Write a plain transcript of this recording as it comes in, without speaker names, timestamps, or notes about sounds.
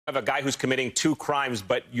have a guy who's committing 2 crimes,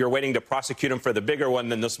 but you're waiting to prosecute him for the bigger one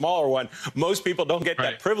than the smaller one. Most people don't get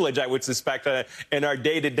that privilege, I would suspect, in our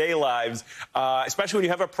day-to-day lives, especially when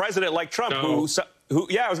you have a president like Trump, who,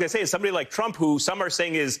 yeah, I was going to say, somebody like Trump, who some are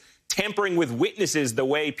saying is tampering with witnesses the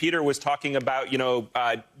way Peter was talking about, you know,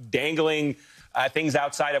 dangling things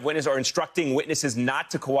outside of witnesses or instructing witnesses not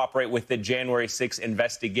to cooperate with the January 6th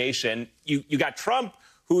investigation. You got Trump,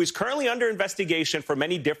 who is currently under investigation for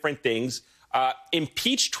many different things,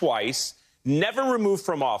 impeached twice, never removed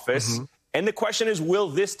from office. And the question is, will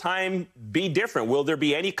this time be different? Will there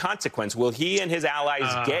be any consequence? Will he and his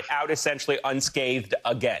allies get out essentially unscathed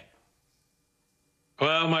again?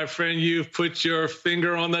 Well, my friend, you've put your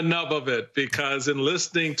finger on the nub of it, because in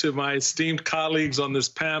listening to my esteemed colleagues on this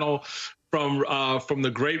panel, from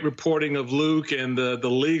the great reporting of Luke and the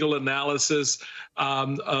legal analysis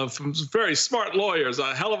of some very smart lawyers,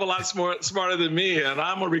 a hell of a lot smarter than me, and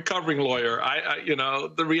I'm a recovering lawyer. You know,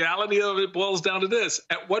 the reality of it boils down to this: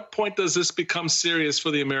 at what point does this become serious for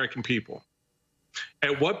the American people?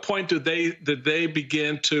 At what point did they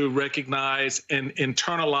begin to recognize and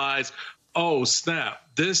internalize, oh snap,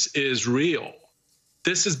 this is real?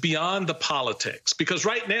 This is beyond the politics, because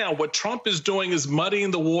right now what Trump is doing is muddying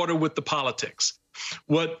the water with the politics.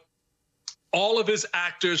 What all of his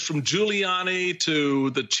actors, from Giuliani to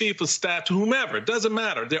the chief of staff to whomever, it doesn't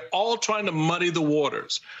matter. They're all trying to muddy the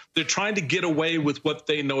waters. They're trying to get away with what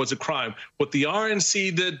they know is a crime. What the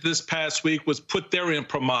RNC did this past week was put their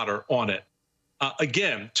imprimatur on it,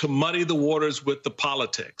 again, to muddy the waters with the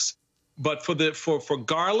politics. But for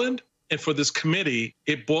Garland and for this committee,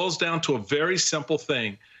 it boils down to a very simple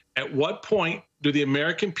thing. At what point do the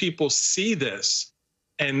American people see this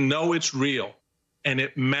and know it's real and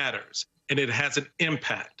it matters and it has an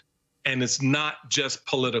impact and it's not just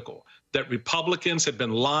political? That Republicans have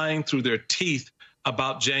been lying through their teeth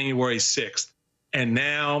about January 6th. And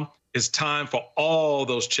now it's time for all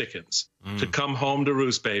those chickens to come home to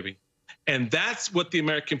roost, baby. And that's what the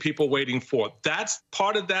American people are waiting for. That's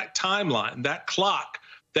part of that timeline, that clock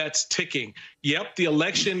that's ticking. Yep, the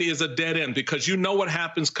election is a dead end, because you know what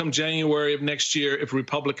happens come January of next year if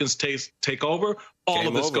Republicans take over. All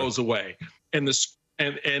of this goes away, and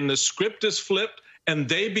the script is flipped, and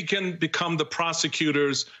they become the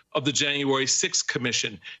prosecutors of the January 6th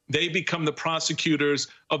Commission. They become the prosecutors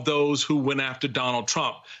of those who went after Donald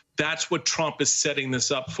Trump. That's what Trump is setting this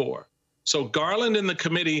up for. So Garland and the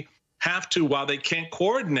committee have to, while they can't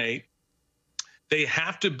coordinate, they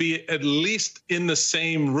have to be at least in the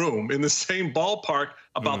same room, in the same ballpark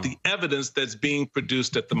about the evidence that's being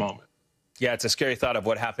produced at the moment. Yeah, it's a scary thought of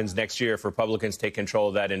what happens next year if Republicans take control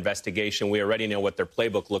of that investigation. We already know what their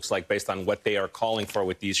playbook looks like based on what they are calling for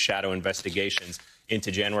with these shadow investigations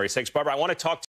into January 6th. Barbara, I want to talk to